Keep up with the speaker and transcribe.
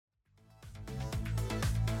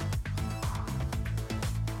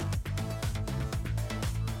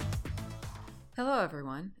Hello,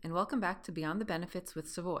 everyone, and welcome back to Beyond the Benefits with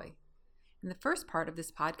Savoy. In the first part of this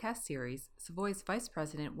podcast series, Savoy's Vice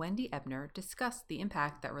President Wendy Ebner discussed the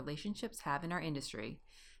impact that relationships have in our industry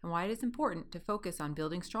and why it is important to focus on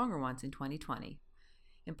building stronger ones in 2020.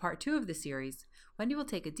 In part 2 of the series, Wendy will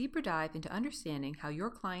take a deeper dive into understanding how your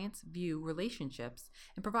clients view relationships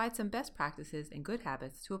and provide some best practices and good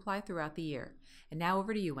habits to apply throughout the year. And now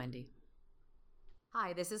over to you, Wendy.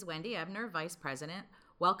 Hi, this is Wendy Ebner, Vice President.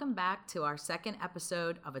 Welcome back to our second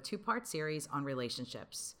episode of a two-part series on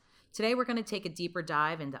relationships. Today, we're going to take a deeper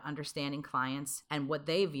dive into understanding clients and what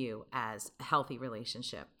they view as a healthy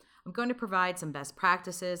relationship. I'm going to provide some best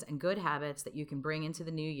practices and good habits that you can bring into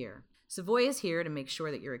the new year. Savoy is here to make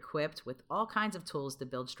sure that you're equipped with all kinds of tools to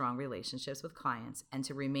build strong relationships with clients and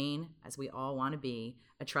to remain, as we all want to be,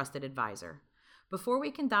 a trusted advisor. Before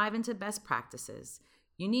we can dive into best practices,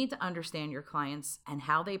 you need to understand your clients and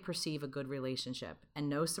how they perceive a good relationship. And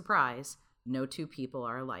no surprise, no two people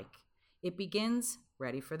are alike. It begins,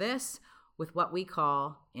 ready for this, with what we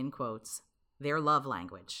call, in quotes, their love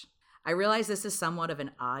language. I realize this is somewhat of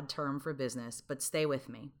an odd term for business, but stay with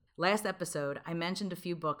me. Last episode, I mentioned a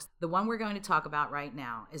few books. The one we're going to talk about right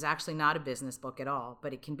now is actually not a business book at all,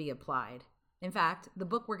 but it can be applied. In fact, the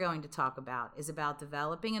book we're going to talk about is about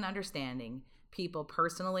developing and understanding people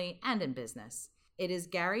personally and in business. It is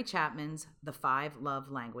Gary Chapman's The 5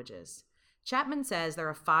 Love Languages. Chapman says there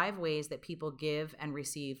are 5 ways that people give and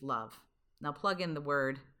receive love. Now plug in the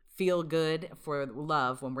word feel good for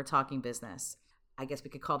love when we're talking business. I guess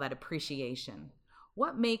we could call that appreciation.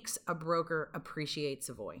 What makes a broker appreciate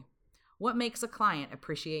Savoy? What makes a client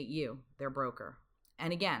appreciate you, their broker?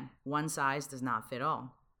 And again, one size does not fit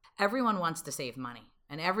all. Everyone wants to save money,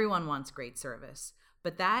 and everyone wants great service.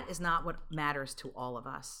 But that is not what matters to all of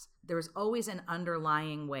us. There's always an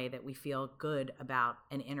underlying way that we feel good about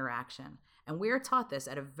an interaction. And we're taught this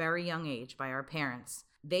at a very young age by our parents.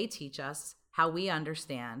 They teach us how we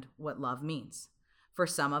understand what love means. For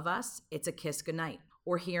some of us, it's a kiss goodnight,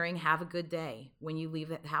 or hearing have a good day when you leave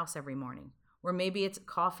the house every morning. Or maybe it's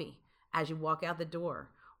coffee as you walk out the door,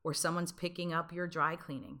 or someone's picking up your dry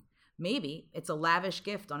cleaning. Maybe it's a lavish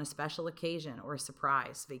gift on a special occasion or a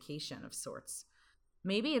surprise vacation of sorts.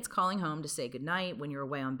 Maybe it's calling home to say goodnight when you're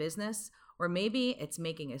away on business, or maybe it's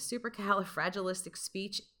making a supercalifragilistic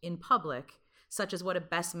speech in public, such as what a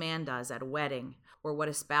best man does at a wedding, or what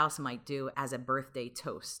a spouse might do as a birthday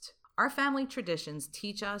toast. Our family traditions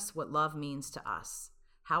teach us what love means to us.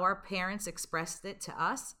 How our parents expressed it to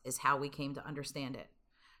us is how we came to understand it.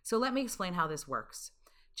 So let me explain how this works.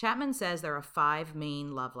 Chapman says there are 5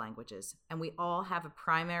 main love languages, and we all have a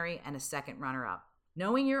primary and a second runner-up.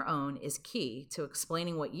 Knowing your own is key to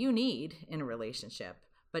explaining what you need in a relationship,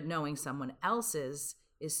 but knowing someone else's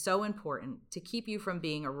is so important to keep you from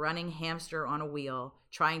being a running hamster on a wheel,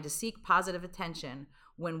 trying to seek positive attention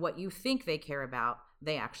when what you think they care about,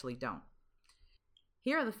 they actually don't.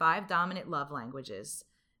 Here are the 5 dominant love languages.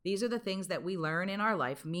 These are the things that we learn in our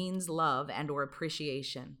life means love and or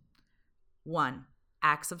appreciation. 1.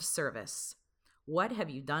 Acts of service. What have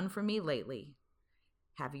you done for me lately?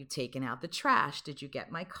 Have you taken out the trash? Did you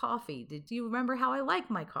get my coffee? Did you remember how I like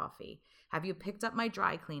my coffee? Have you picked up my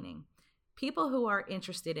dry cleaning? People who are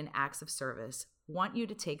interested in acts of service want you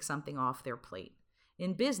to take something off their plate.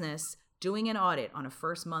 In business, doing an audit on a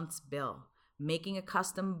first month's bill, making a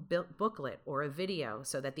custom booklet or a video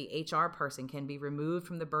so that the HR person can be removed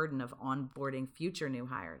from the burden of onboarding future new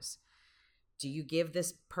hires. Do you give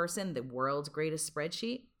this person the world's greatest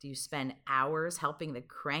spreadsheet? Do you spend hours helping the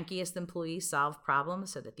crankiest employee solve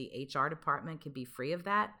problems so that the HR department can be free of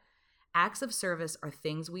that? Acts of service are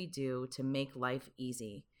things we do to make life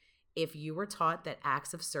easy. If you were taught that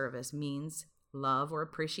acts of service means love or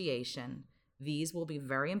appreciation, these will be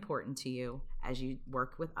very important to you as you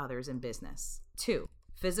work with others in business. 2,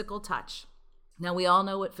 physical touch. Now, we all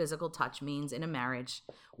know what physical touch means in a marriage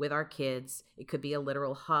with our kids. It could be a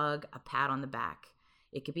literal hug, a pat on the back.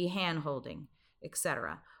 It could be hand-holding,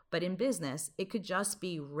 etc. But in business, it could just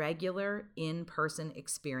be regular in-person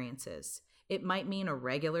experiences. It might mean a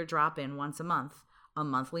regular drop-in once a month, a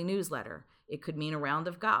monthly newsletter. It could mean a round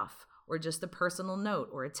of golf, or just a personal note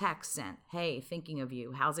or a text sent. Hey, thinking of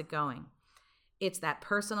you. How's it going? It's that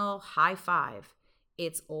personal high five.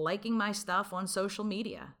 It's liking my stuff on social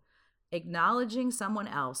media. Acknowledging someone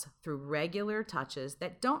else through regular touches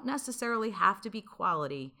that don't necessarily have to be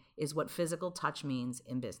quality is what physical touch means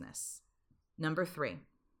in business. Number 3,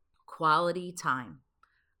 quality time.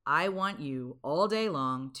 I want you all day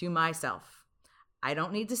long to myself. I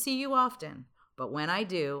don't need to see you often, but when I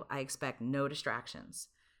do, I expect no distractions.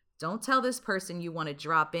 Don't tell this person you want to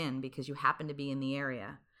drop in because you happen to be in the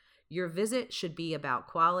area. Your visit should be about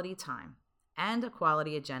quality time. and a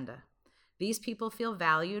quality agenda. These people feel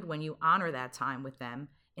valued when you honor that time with them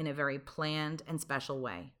in a very planned and special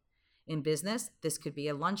way. In business, this could be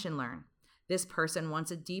a lunch and learn. This person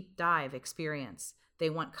wants a deep dive experience. They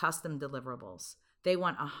want custom deliverables. They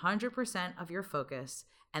want 100% of your focus,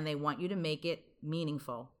 and they want you to make it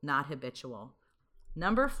meaningful, not habitual.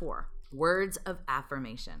 Number 4, words of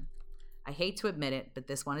affirmation. I hate to admit it, but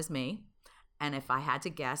this one is me. And if I had to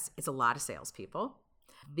guess, it's a lot of salespeople.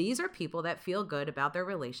 These are people that feel good about their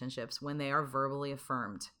relationships when they are verbally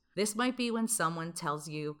affirmed. This might be when someone tells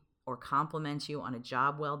you or compliments you on a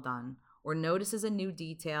job well done, or notices a new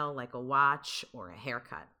detail like a watch or a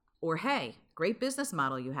haircut. Or, hey, great business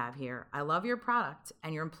model you have here. I love your product,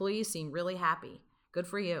 and your employees seem really happy. Good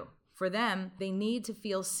for you. For them, they need to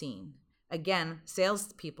feel seen. Again,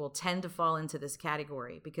 salespeople tend to fall into this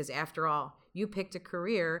category because, after all, you picked a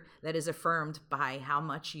career that is affirmed by how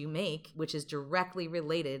much you make, which is directly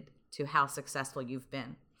related to how successful you've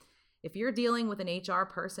been. If you're dealing with an HR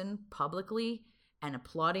person publicly and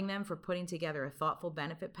applauding them for putting together a thoughtful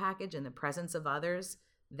benefit package in the presence of others,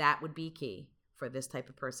 that would be key for this type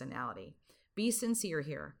of personality. Be sincere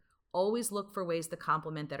here. Always look for ways to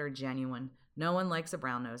compliment that are genuine. No one likes a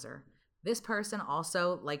brown-noser. This person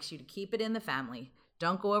also likes you to keep it in the family.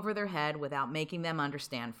 Don't go over their head without making them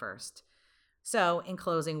understand first. So, in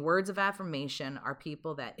closing, words of affirmation are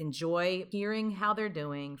people that enjoy hearing how they're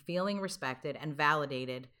doing, feeling respected and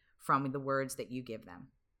validated from the words that you give them.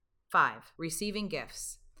 5, receiving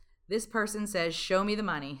gifts. This person says, show me the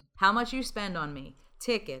money, how much you spend on me,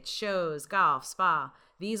 tickets, shows, golf, spa.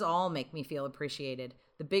 These all make me feel appreciated.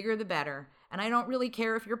 The bigger the better. And I don't really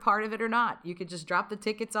care if you're part of it or not. You could just drop the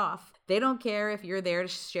tickets off. They don't care if you're there to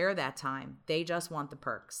share that time. They just want the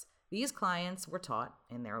perks. These clients were taught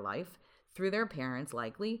in their life, through their parents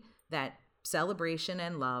likely, that celebration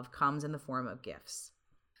and love comes in the form of gifts.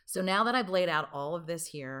 So now that I've laid out all of this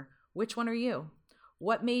here, which one are you?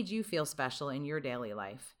 What made you feel special in your daily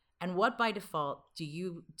life? And what by default do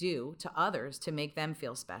you do to others to make them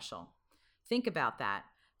feel special? Think about that.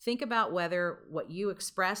 Think about whether what you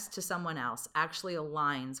express to someone else actually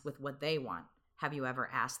aligns with what they want. Have you ever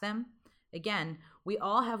asked them? Again, we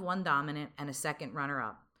all have one dominant and a second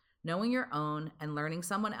runner-up. Knowing your own and learning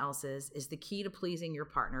someone else's is the key to pleasing your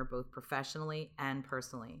partner both professionally and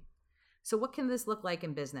personally. So what can this look like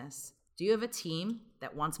in business? Do you have a team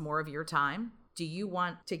that wants more of your time? Do you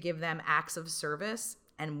want to give them acts of service?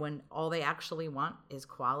 And when all they actually want is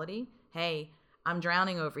quality? Hey, I'm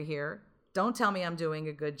drowning over here. Don't tell me I'm doing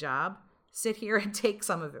a good job. Sit here and take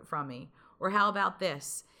some of it from me. Or how about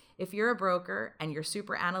this? If you're a broker and you're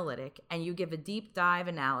super analytic and you give a deep dive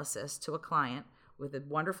analysis to a client with a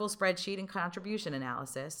wonderful spreadsheet and contribution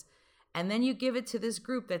analysis, and then you give it to this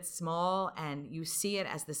group that's small and you see it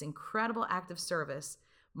as this incredible act of service,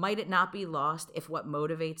 might it not be lost if what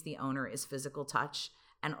motivates the owner is physical touch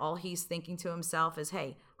and all he's thinking to himself is,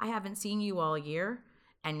 hey, I haven't seen you all year,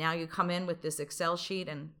 and now you come in with this Excel sheet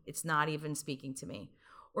and it's not even speaking to me.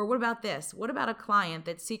 Or what about this? What about a client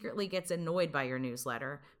that secretly gets annoyed by your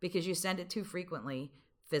newsletter because you send it too frequently,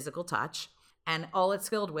 physical touch, and all it's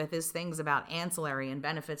filled with is things about ancillary and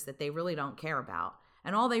benefits that they really don't care about.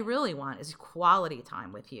 And all they really want is quality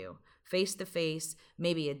time with you, face-to-face,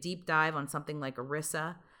 maybe a deep dive on something like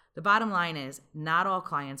ERISA. The bottom line is not all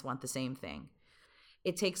clients want the same thing.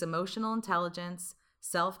 It takes emotional intelligence,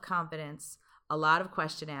 self-confidence, a lot of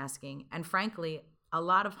question asking, and frankly, a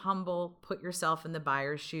lot of humble, put yourself in the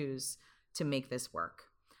buyer's shoes to make this work.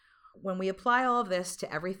 When we apply all of this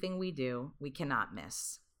to everything we do, we cannot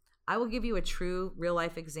miss. I will give you a true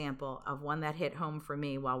real-life example of one that hit home for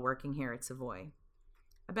me while working here at Savoy.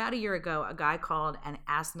 About a year ago, a guy called and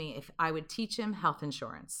asked me if I would teach him health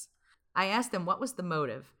insurance. I asked him what was the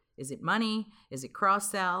motive. Is it money? Is it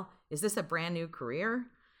cross-sell? Is this a brand new career?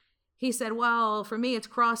 He said, well, for me, it's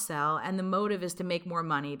cross-sell, and the motive is to make more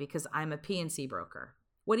money because I'm a P&C broker.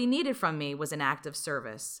 What he needed from me was an act of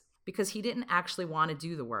service because he didn't actually want to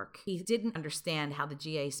do the work. He didn't understand how the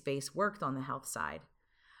GA space worked on the health side.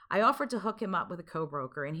 I offered to hook him up with a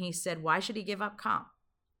co-broker, and he said, why should he give up comp?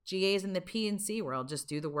 GAs in the P&C world just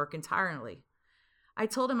do the work entirely. I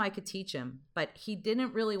told him I could teach him, but he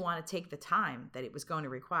didn't really want to take the time that it was going to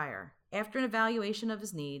require. After an evaluation of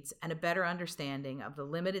his needs and a better understanding of the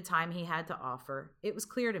limited time he had to offer, it was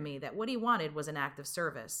clear to me that what he wanted was an act of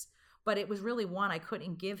service, but it was really one I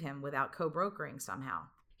couldn't give him without co-brokering somehow.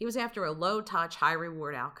 He was after a low-touch,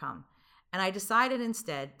 high-reward outcome, and I decided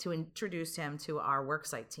instead to introduce him to our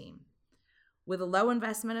worksite team. With a low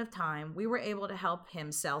investment of time, we were able to help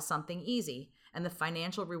him sell something easy, and the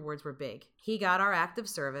financial rewards were big. He got our act of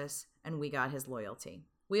service, and we got his loyalty.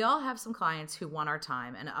 We all have some clients who want our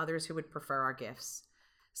time and others who would prefer our gifts.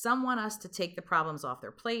 Some want us to take the problems off their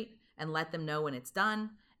plate and let them know when it's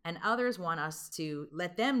done, and others want us to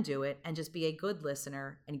let them do it and just be a good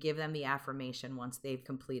listener and give them the affirmation once they've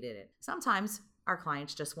completed it. Sometimes our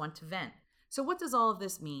clients just want to vent. So what does all of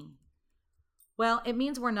this mean? Well, it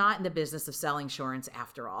means we're not in the business of selling insurance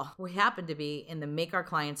after all. We happen to be in the make our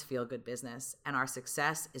clients feel good business, and our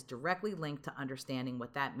success is directly linked to understanding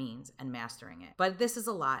what that means and mastering it. But this is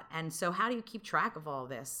a lot, and so how do you keep track of all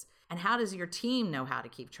this? And how does your team know how to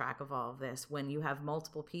keep track of all of this when you have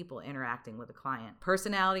multiple people interacting with a client?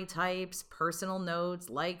 Personality types, personal notes,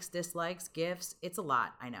 likes, dislikes, gifts, it's a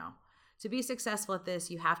lot, I know. To be successful at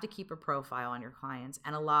this, you have to keep a profile on your clients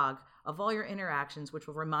and a log of all your interactions, which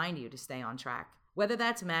will remind you to stay on track. Whether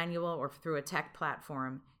that's manual or through a tech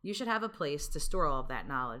platform, you should have a place to store all of that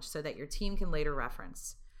knowledge so that your team can later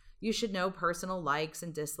reference. You should know personal likes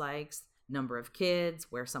and dislikes, number of kids,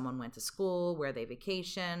 where someone went to school, where they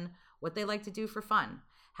vacation, what they like to do for fun,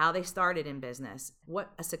 how they started in business,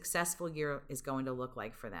 what a successful year is going to look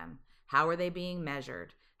like for them, how are they being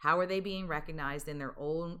measured, how are they being recognized in their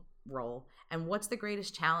own role, and what's the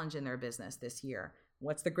greatest challenge in their business this year?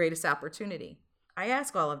 What's the greatest opportunity? I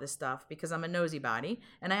ask all of this stuff because I'm a nosy body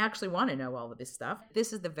and I actually want to know all of this stuff.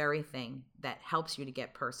 This is the very thing that helps you to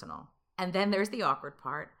get personal. And then there's the awkward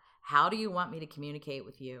part. How do you want me to communicate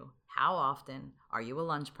with you? How often? Are you a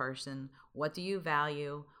lunch person? What do you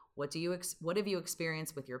value? What have you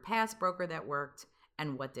experienced with your past broker that worked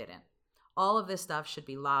and what didn't? All of this stuff should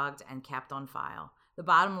be logged and kept on file. The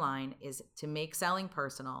bottom line is to make selling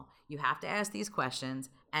personal, you have to ask these questions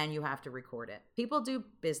and you have to record it. People do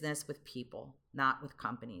business with people, not with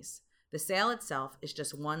companies. The sale itself is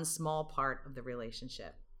just one small part of the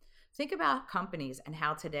relationship. Think about companies and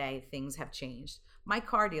how today things have changed. My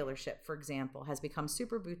car dealership, for example, has become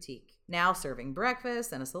super boutique, now serving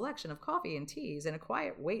breakfast and a selection of coffee and teas in a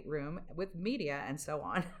quiet wait room with media and so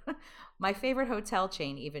on. My favorite hotel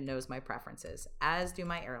chain even knows my preferences, as do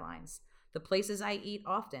my airlines. The places I eat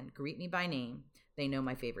often greet me by name. They know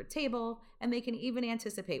my favorite table, and they can even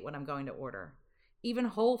anticipate what I'm going to order. Even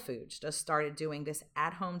Whole Foods just started doing this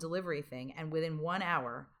at-home delivery thing, and within 1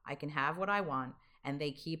 hour, I can have what I want, and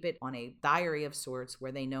they keep it on a diary of sorts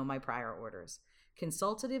where they know my prior orders.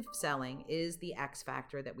 Consultative selling is the X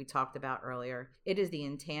factor that we talked about earlier. It is the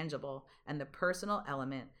intangible and the personal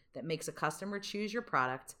element that makes a customer choose your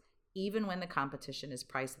product, even when the competition is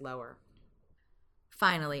priced lower.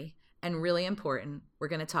 Finally, and really important, we're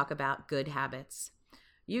going to talk about good habits.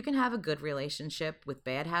 You can have a good relationship with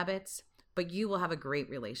bad habits, but you will have a great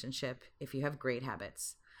relationship if you have great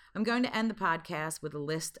habits. I'm going to end the podcast with a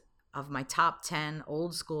list of my top 10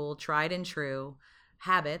 old school, tried and true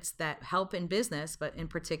habits that help in business, but in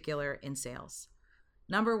particular in sales.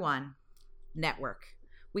 Number 1, network.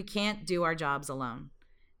 We can't do our jobs alone.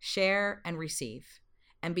 Share and receive.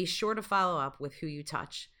 And be sure to follow up with who you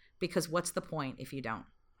touch, because what's the point if you don't?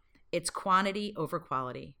 It's quantity over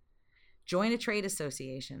quality. Join a trade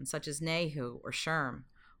association such as NAHU or SHRM,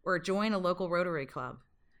 or join a local Rotary Club.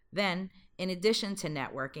 Then, in addition to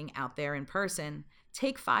networking out there in person,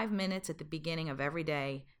 take 5 minutes at the beginning of every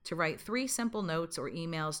day to write 3 simple notes or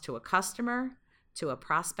emails to a customer, to a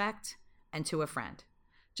prospect, and to a friend.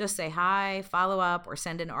 Just say hi, follow up, or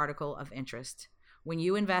send an article of interest. When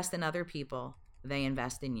you invest in other people, they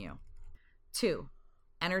invest in you. 2,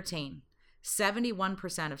 entertain.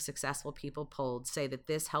 71% of successful people polled say that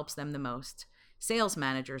this helps them the most. Sales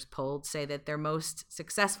managers polled say that their most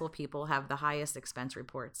successful people have the highest expense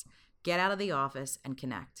reports. Get out of the office and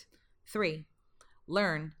connect. 3,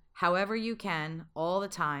 learn however you can all the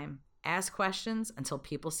time. Ask questions until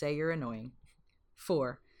people say you're annoying.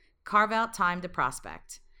 4, carve out time to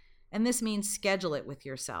prospect. And this means schedule it with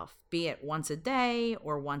yourself, be it once a day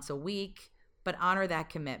or once a week, but honor that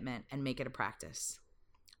commitment and make it a practice.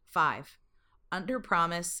 5,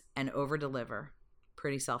 under-promise and over-deliver.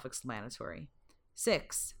 Pretty self-explanatory.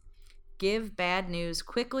 6, give bad news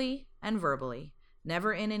quickly and verbally,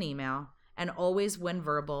 never in an email, and always when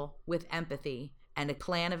verbal, with empathy and a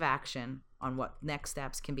plan of action on what next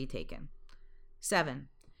steps can be taken. 7,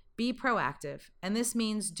 be proactive, and this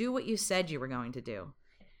means do what you said you were going to do.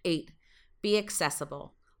 8, be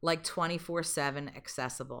accessible, like 24/7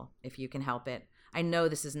 accessible, if you can help it. I know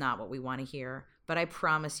this is not what we want to hear, but I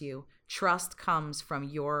promise you, trust comes from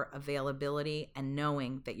your availability and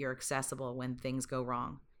knowing that you're accessible when things go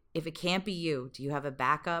wrong. If it can't be you, do you have a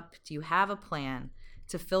backup? Do you have a plan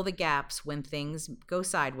to fill the gaps when things go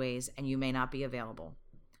sideways and you may not be available?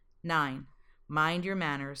 9, mind your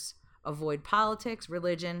manners. Avoid politics,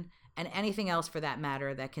 religion, and anything else for that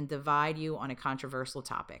matter that can divide you on a controversial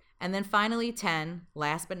topic. And then finally, 10,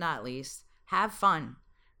 last but not least, have fun.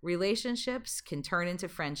 Relationships can turn into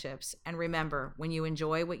friendships, and remember, when you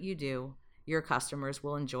enjoy what you do, your customers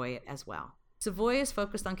will enjoy it as well. Savoy is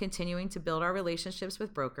focused on continuing to build our relationships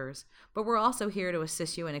with brokers, but we're also here to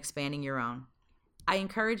assist you in expanding your own. I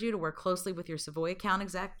encourage you to work closely with your Savoy account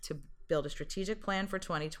exec to build a strategic plan for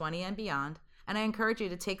 2020 and beyond, and I encourage you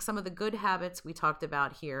to take some of the good habits we talked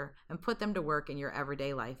about here and put them to work in your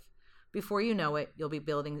everyday life. Before you know it, you'll be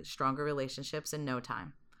building stronger relationships in no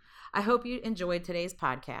time. I hope you enjoyed today's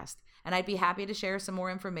podcast, and I'd be happy to share some more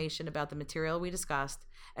information about the material we discussed,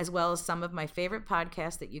 as well as some of my favorite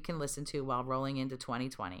podcasts that you can listen to while rolling into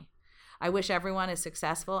 2020. I wish everyone a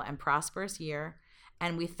successful and prosperous year,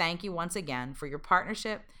 and we thank you once again for your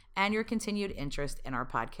partnership and your continued interest in our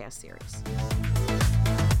podcast series.